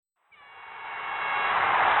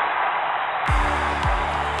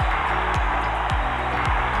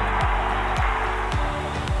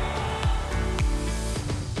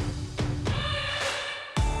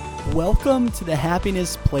Welcome to the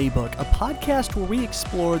Happiness Playbook, a podcast where we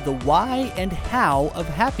explore the why and how of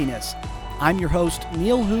happiness. I'm your host,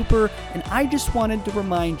 Neil Hooper, and I just wanted to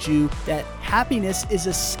remind you that happiness is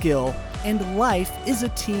a skill and life is a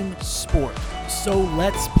team sport. So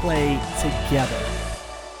let's play together.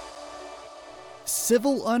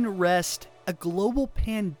 Civil unrest, a global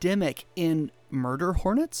pandemic, and murder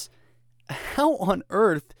hornets? How on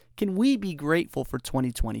earth can we be grateful for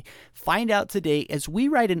 2020? Find out today as we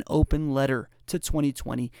write an open letter to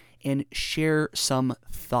 2020 and share some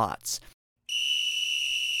thoughts.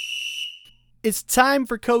 It's time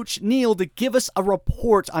for Coach Neil to give us a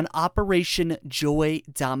report on Operation Joy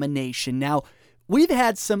Domination. Now, we've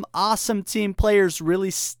had some awesome team players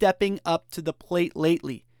really stepping up to the plate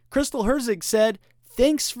lately. Crystal Herzig said,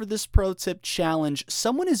 "Thanks for this pro tip challenge.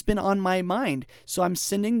 Someone has been on my mind, so I'm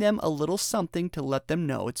sending them a little something to let them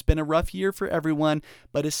know. It's been a rough year for everyone,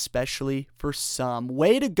 but especially for some."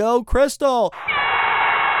 Way to go, Crystal!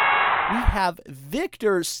 We have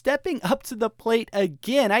Victor stepping up to the plate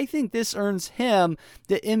again. I think this earns him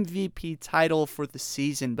the MVP title for the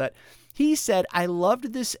season, but he said, "I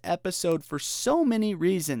loved this episode for so many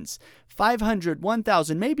reasons. 500,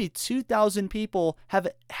 1,000, maybe 2,000 people have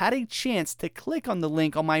had a chance to click on the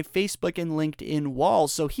link on my Facebook and LinkedIn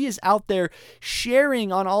walls." So he is out there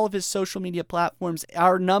sharing on all of his social media platforms.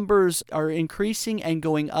 Our numbers are increasing and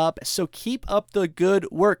going up. So keep up the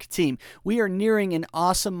good work, team. We are nearing an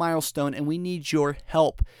awesome milestone and we need your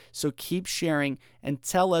help. So keep sharing and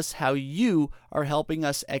tell us how you are helping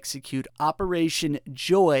us execute Operation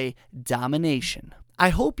Joy Domination. I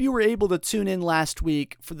hope you were able to tune in last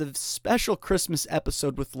week for the special Christmas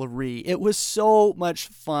episode with Laree. It was so much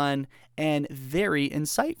fun and very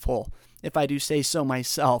insightful, if I do say so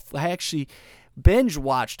myself. I actually binge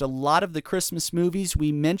watched a lot of the Christmas movies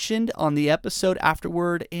we mentioned on the episode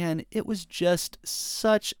afterward, and it was just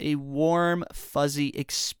such a warm, fuzzy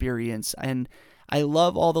experience. And I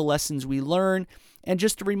love all the lessons we learn. And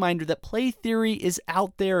just a reminder that play theory is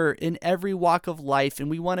out there in every walk of life,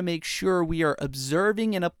 and we want to make sure we are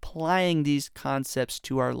observing and applying these concepts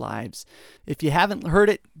to our lives. If you haven't heard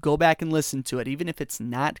it, go back and listen to it, even if it's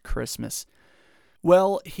not Christmas.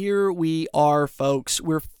 Well, here we are, folks.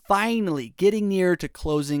 We're finally getting near to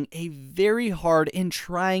closing a very hard and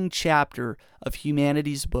trying chapter of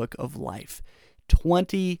humanity's book of life,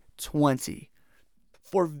 2020.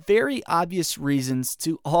 For very obvious reasons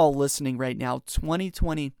to all listening right now,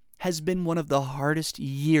 2020 has been one of the hardest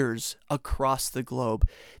years across the globe.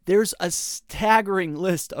 There's a staggering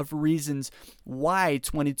list of reasons why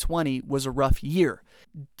 2020 was a rough year.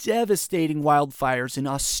 Devastating wildfires in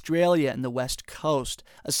Australia and the West Coast,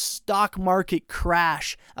 a stock market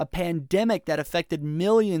crash, a pandemic that affected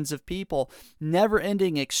millions of people,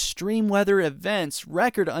 never-ending extreme weather events,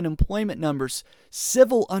 record unemployment numbers,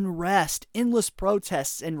 civil unrest, endless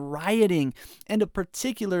protests and rioting, and a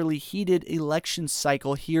particularly heated election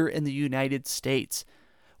cycle here in the United States.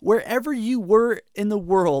 Wherever you were in the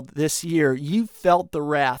world this year, you felt the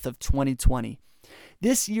wrath of 2020.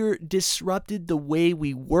 This year disrupted the way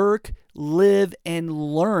we work, live, and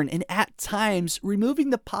learn, and at times removing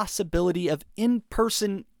the possibility of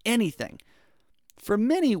in-person anything. For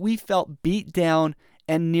many, we felt beat down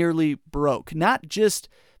and nearly broke, not just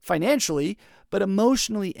financially, but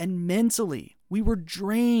emotionally and mentally. We were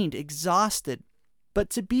drained, exhausted. But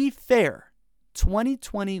to be fair,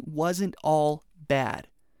 2020 wasn't all bad.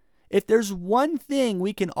 If there's one thing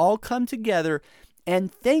we can all come together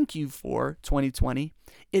and thank you for 2020,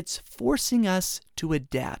 it's forcing us to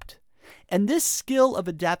adapt. And this skill of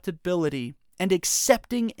adaptability and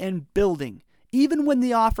accepting and building, even when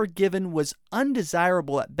the offer given was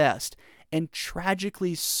undesirable at best and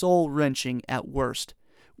tragically soul-wrenching at worst,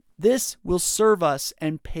 this will serve us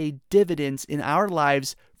and pay dividends in our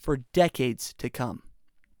lives for decades to come.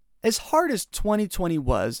 As hard as 2020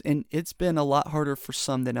 was, and it's been a lot harder for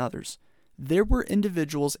some than others, there were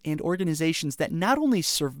individuals and organizations that not only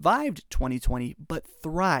survived 2020, but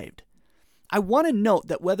thrived. I want to note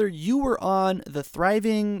that whether you were on the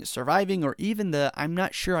thriving, surviving, or even the "I'm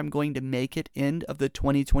not sure I'm going to make it" end of the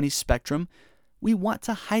 2020 spectrum, we want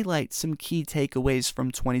to highlight some key takeaways from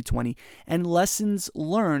 2020 and lessons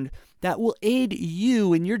learned that will aid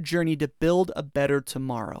you in your journey to build a better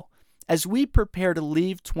tomorrow. As we prepare to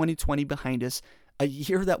leave 2020 behind us, a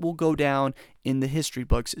year that will go down in the history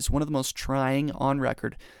books as one of the most trying on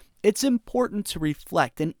record, it's important to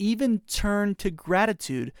reflect and even turn to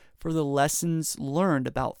gratitude for the lessons learned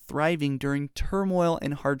about thriving during turmoil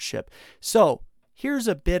and hardship. So, here's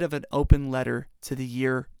a bit of an open letter to the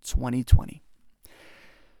year 2020.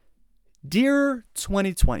 Dear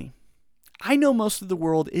 2020, I know most of the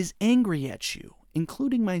world is angry at you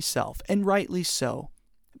including myself, and rightly so.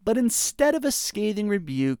 But instead of a scathing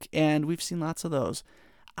rebuke, and we've seen lots of those,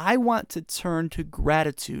 I want to turn to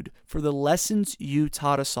gratitude for the lessons you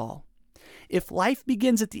taught us all. If life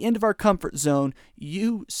begins at the end of our comfort zone,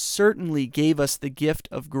 you certainly gave us the gift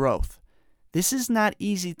of growth. This is not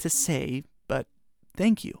easy to say, but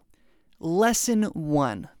thank you. Lesson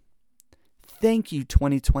 1. Thank you,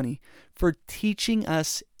 2020, for teaching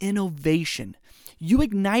us innovation. You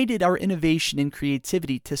ignited our innovation and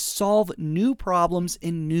creativity to solve new problems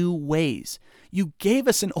in new ways. You gave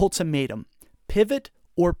us an ultimatum: pivot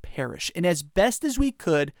or perish. And as best as we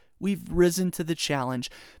could, we've risen to the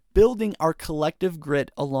challenge, building our collective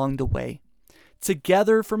grit along the way.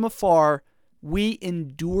 Together from afar, we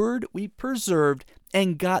endured, we persevered,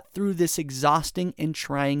 and got through this exhausting and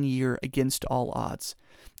trying year against all odds.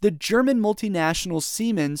 The German multinational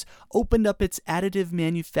Siemens opened up its additive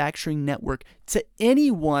manufacturing network to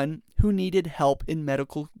anyone who needed help in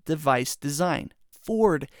medical device design.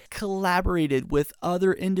 Ford collaborated with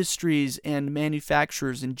other industries and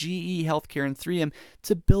manufacturers and GE Healthcare and 3M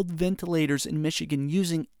to build ventilators in Michigan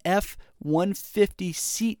using F-150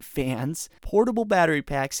 seat fans, portable battery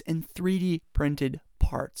packs, and 3D printed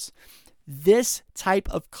parts. This type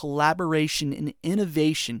of collaboration and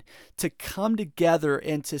innovation to come together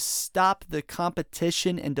and to stop the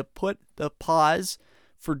competition and to put the pause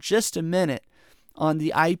for just a minute on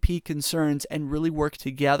the IP concerns and really work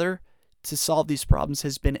together to solve these problems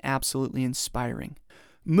has been absolutely inspiring.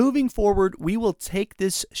 Moving forward, we will take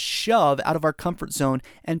this shove out of our comfort zone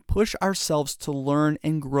and push ourselves to learn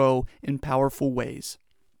and grow in powerful ways.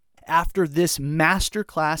 After this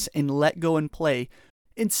masterclass in let go and play,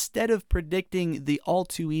 instead of predicting the all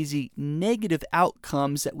too easy negative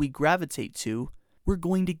outcomes that we gravitate to, we're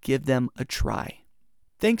going to give them a try.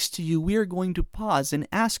 Thanks to you, we are going to pause and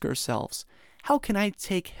ask ourselves, how can I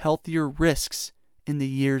take healthier risks in the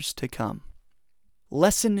years to come?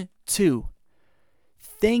 Lesson 2.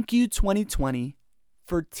 Thank you, 2020,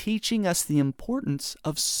 for teaching us the importance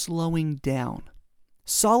of slowing down.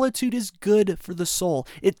 Solitude is good for the soul.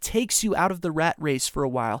 It takes you out of the rat race for a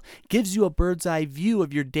while, gives you a bird's eye view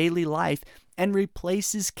of your daily life, and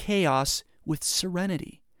replaces chaos with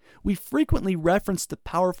serenity. We frequently reference the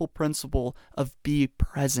powerful principle of be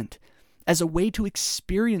present as a way to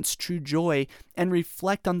experience true joy and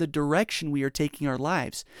reflect on the direction we are taking our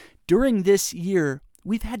lives. During this year,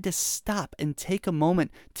 we've had to stop and take a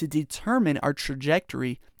moment to determine our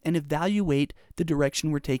trajectory and evaluate the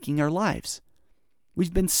direction we're taking our lives.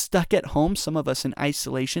 We've been stuck at home, some of us in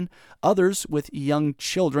isolation, others with young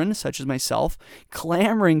children, such as myself,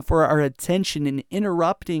 clamoring for our attention and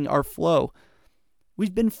interrupting our flow.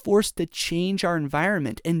 We've been forced to change our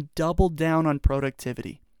environment and double down on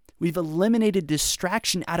productivity. We've eliminated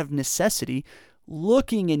distraction out of necessity,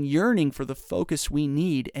 looking and yearning for the focus we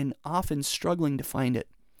need and often struggling to find it.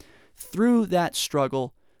 Through that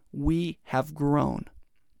struggle, we have grown.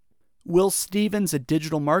 Will Stevens, a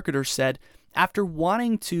digital marketer, said, "After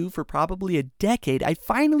wanting to for probably a decade, I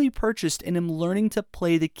finally purchased and am learning to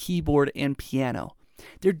play the keyboard and piano.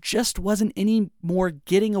 There just wasn't any more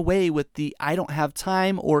getting away with the I don't have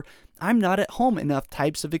time or I'm not at home enough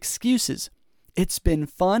types of excuses. It's been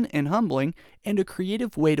fun and humbling and a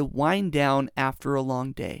creative way to wind down after a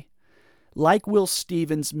long day." Like Will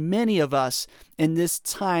Stevens, many of us in this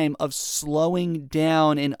time of slowing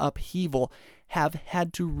down and upheaval have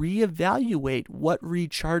had to reevaluate what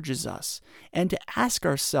recharges us and to ask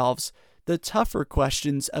ourselves the tougher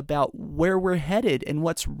questions about where we're headed and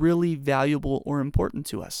what's really valuable or important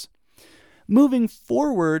to us. Moving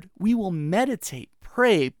forward, we will meditate,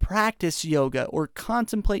 pray, practice yoga, or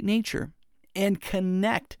contemplate nature and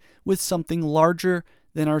connect with something larger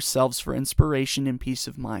than ourselves for inspiration and peace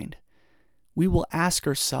of mind. We will ask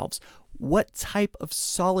ourselves, what type of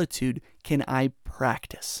solitude can I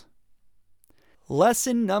practice?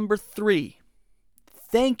 Lesson number 3.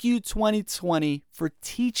 Thank you, 2020, for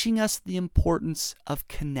teaching us the importance of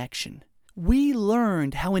connection. We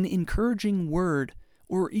learned how an encouraging word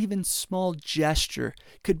or even small gesture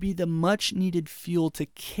could be the much-needed fuel to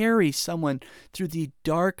carry someone through the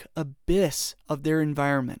dark abyss of their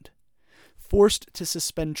environment. Forced to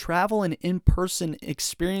suspend travel and in-person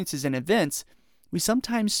experiences and events, we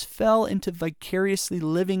sometimes fell into vicariously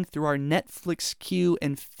living through our Netflix queue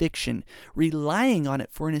and fiction, relying on it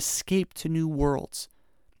for an escape to new worlds.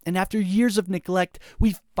 And after years of neglect,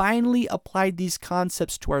 we finally applied these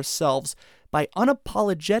concepts to ourselves by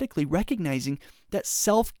unapologetically recognizing that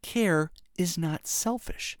self-care is not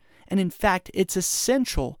selfish. And in fact, it's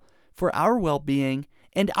essential for our well-being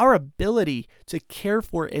and our ability to care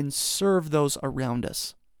for and serve those around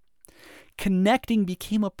us. Connecting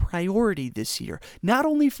became a priority this year, not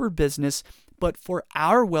only for business, but for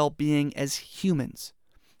our well-being as humans.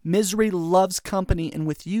 Misery loves company, and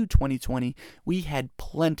with you, 2020, we had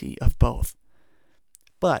plenty of both.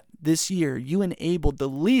 But this year, you enabled the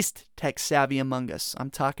least tech-savvy among us, I'm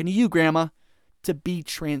talking to you, Grandma, to be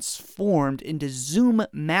transformed into Zoom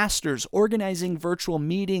masters, organizing virtual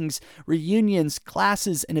meetings, reunions,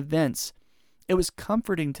 classes, and events. It was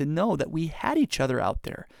comforting to know that we had each other out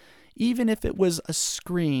there. Even if it was a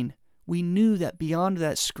screen, we knew that beyond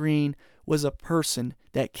that screen was a person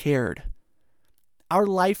that cared. Our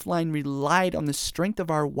lifeline relied on the strength of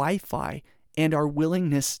our Wi-Fi and our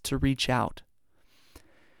willingness to reach out.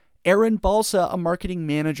 Aaron Balsa, a marketing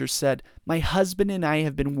manager, said, "My husband and I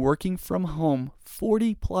have been working from home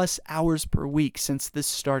 40 plus hours per week since this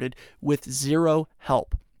started with zero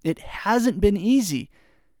help. It hasn't been easy,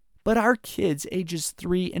 but our kids, ages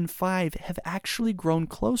 3 and 5, have actually grown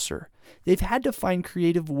closer. They've had to find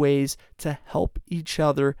creative ways to help each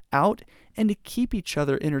other out and to keep each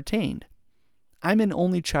other entertained. I'm an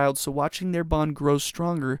only child, so watching their bond grow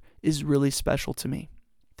stronger is really special to me."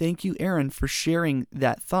 Thank you, Aaron, for sharing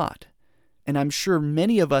that thought. And I'm sure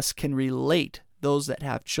many of us can relate, those that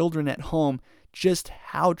have children at home, just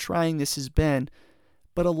how trying this has been.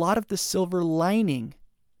 But a lot of the silver lining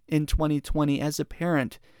in 2020 as a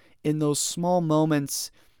parent, in those small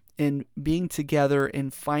moments, in being together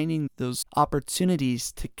and finding those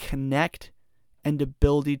opportunities to connect and to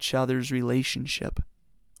build each other's relationship.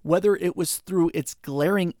 Whether it was through its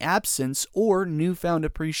glaring absence or newfound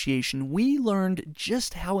appreciation, we learned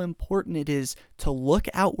just how important it is to look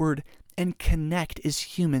outward and connect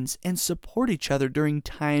as humans and support each other during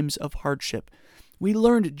times of hardship. We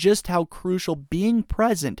learned just how crucial being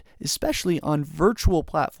present, especially on virtual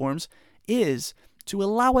platforms, is to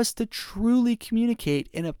allow us to truly communicate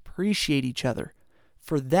and appreciate each other.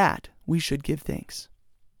 For that, we should give thanks.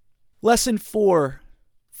 Lesson 4.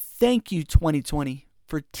 Thank you, 2020.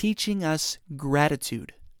 For teaching us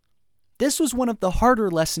gratitude. This was one of the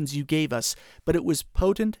harder lessons you gave us, but it was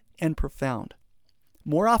potent and profound.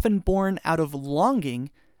 More often born out of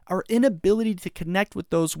longing, our inability to connect with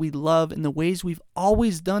those we love in the ways we've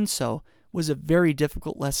always done so was a very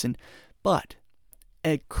difficult lesson, but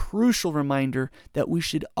a crucial reminder that we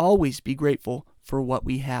should always be grateful for what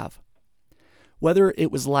we have. Whether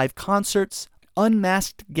it was live concerts,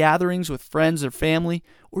 unmasked gatherings with friends or family,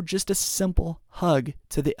 or just a simple hug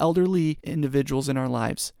to the elderly individuals in our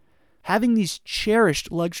lives. Having these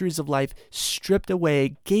cherished luxuries of life stripped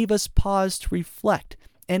away gave us pause to reflect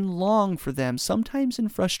and long for them, sometimes in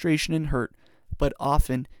frustration and hurt, but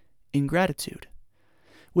often in gratitude.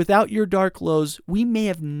 Without your dark lows, we may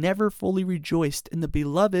have never fully rejoiced in the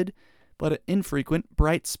beloved but infrequent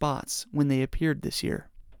bright spots when they appeared this year.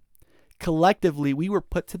 Collectively, we were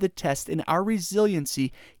put to the test, and our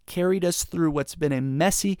resiliency carried us through what's been a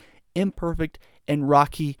messy, imperfect, and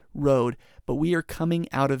rocky road, but we are coming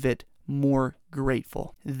out of it more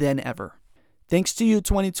grateful than ever. Thanks to you,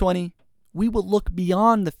 2020, we will look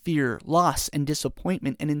beyond the fear, loss, and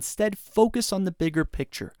disappointment and instead focus on the bigger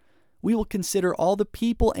picture. We will consider all the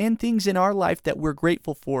people and things in our life that we're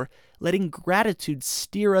grateful for, letting gratitude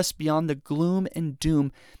steer us beyond the gloom and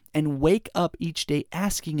doom, and wake up each day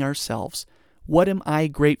asking ourselves, what am I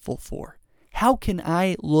grateful for? How can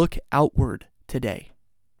I look outward today?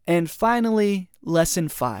 And finally, lesson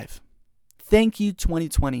 5. Thank you,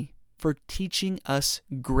 2020, for teaching us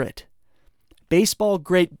grit. Baseball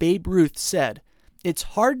great Babe Ruth said, "It's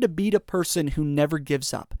hard to beat a person who never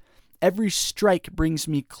gives up. Every strike brings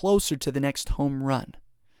me closer to the next home run."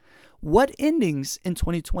 What endings in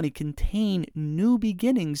 2020 contain new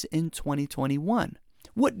beginnings in 2021?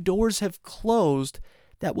 What doors have closed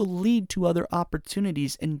that will lead to other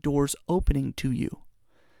opportunities and doors opening to you?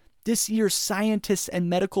 This year, scientists and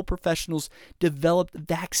medical professionals developed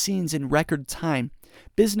vaccines in record time.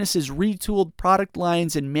 Businesses retooled product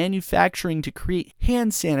lines and manufacturing to create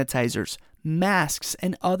hand sanitizers, masks,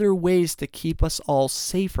 and other ways to keep us all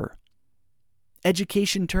safer.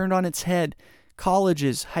 Education turned on its head.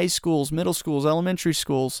 Colleges, high schools, middle schools, elementary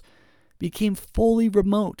schools became fully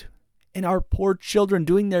remote. And our poor children,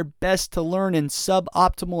 doing their best to learn in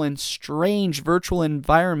suboptimal and strange virtual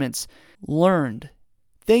environments, learned.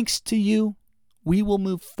 Thanks to you, we will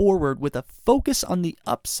move forward with a focus on the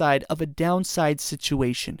upside of a downside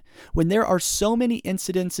situation. When there are so many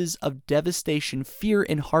incidences of devastation, fear,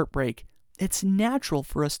 and heartbreak, it's natural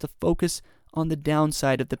for us to focus on the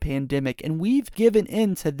downside of the pandemic, and we've given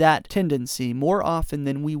in to that tendency more often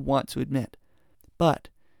than we want to admit. But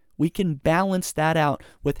we can balance that out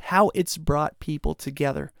with how it's brought people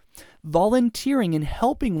together, volunteering and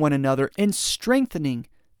helping one another and strengthening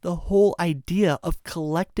the whole idea of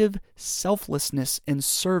collective selflessness and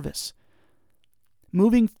service.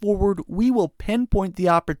 Moving forward, we will pinpoint the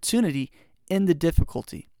opportunity in the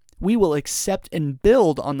difficulty. We will accept and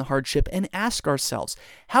build on the hardship and ask ourselves,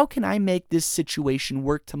 how can I make this situation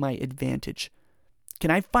work to my advantage?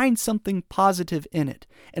 Can I find something positive in it?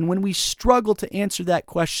 And when we struggle to answer that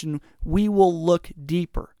question, we will look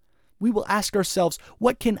deeper. We will ask ourselves,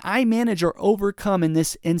 what can I manage or overcome in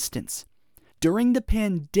this instance? During the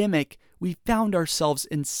pandemic, we found ourselves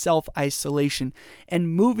in self-isolation,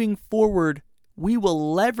 and moving forward, we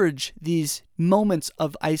will leverage these moments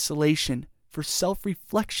of isolation for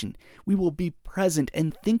self-reflection. We will be present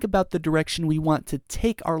and think about the direction we want to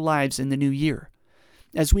take our lives in the new year.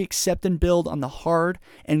 As we accept and build on the hard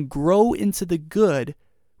and grow into the good,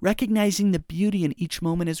 recognizing the beauty in each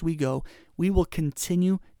moment as we go, we will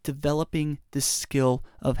continue developing the skill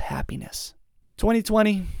of happiness.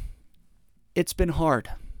 2020, it's been hard.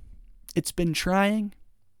 It's been trying,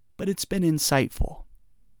 but it's been insightful.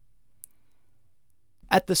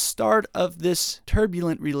 At the start of this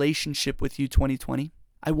turbulent relationship with you, 2020,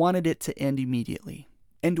 I wanted it to end immediately.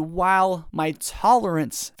 And while my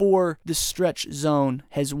tolerance for the stretch zone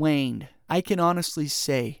has waned, I can honestly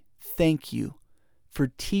say thank you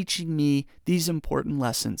for teaching me these important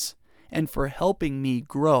lessons and for helping me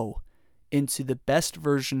grow into the best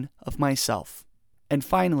version of myself. And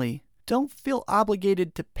finally, don't feel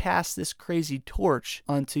obligated to pass this crazy torch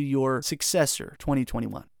onto your successor,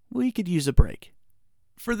 2021. We could use a break.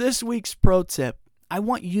 For this week's pro tip, I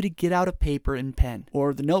want you to get out a paper and pen,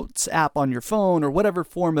 or the Notes app on your phone, or whatever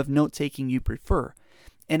form of note-taking you prefer.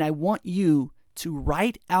 And I want you to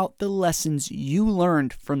write out the lessons you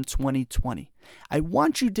learned from 2020. I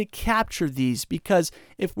want you to capture these because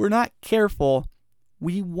if we're not careful,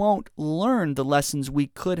 we won't learn the lessons we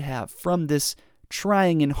could have from this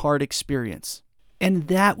trying and hard experience. And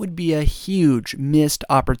that would be a huge missed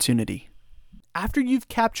opportunity. After you've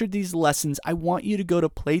captured these lessons, I want you to go to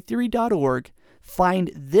playtheory.org,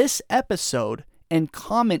 find this episode, and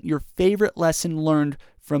comment your favorite lesson learned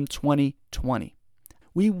from 2020.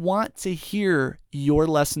 We want to hear your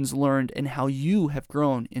lessons learned and how you have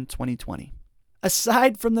grown in 2020.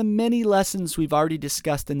 Aside from the many lessons we've already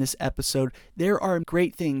discussed in this episode, there are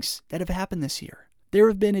great things that have happened this year. There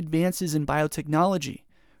have been advances in biotechnology.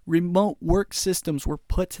 Remote work systems were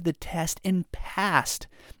put to the test and passed.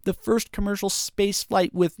 The first commercial space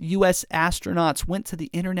flight with U.S. astronauts went to the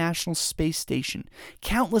International Space Station.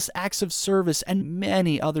 Countless acts of service and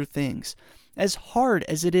many other things. As hard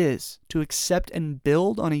as it is to accept and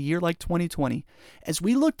build on a year like 2020, as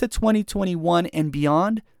we look to 2021 and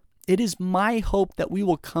beyond, it is my hope that we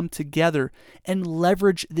will come together and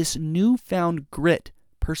leverage this newfound grit,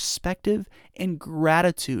 perspective, and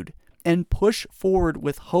gratitude and push forward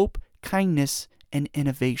with hope, kindness, and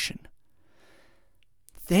innovation.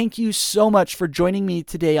 Thank you so much for joining me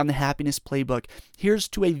today on the Happiness Playbook. Here's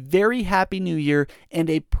to a very happy new year and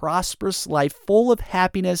a prosperous life full of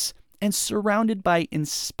happiness and surrounded by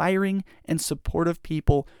inspiring and supportive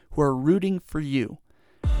people who are rooting for you.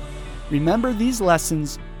 Remember these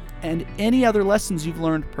lessons and any other lessons you've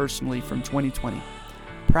learned personally from 2020.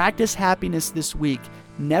 Practice happiness this week.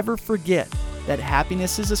 Never forget that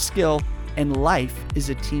happiness is a skill and life is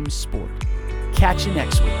a team sport. Catch you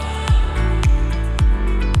next week.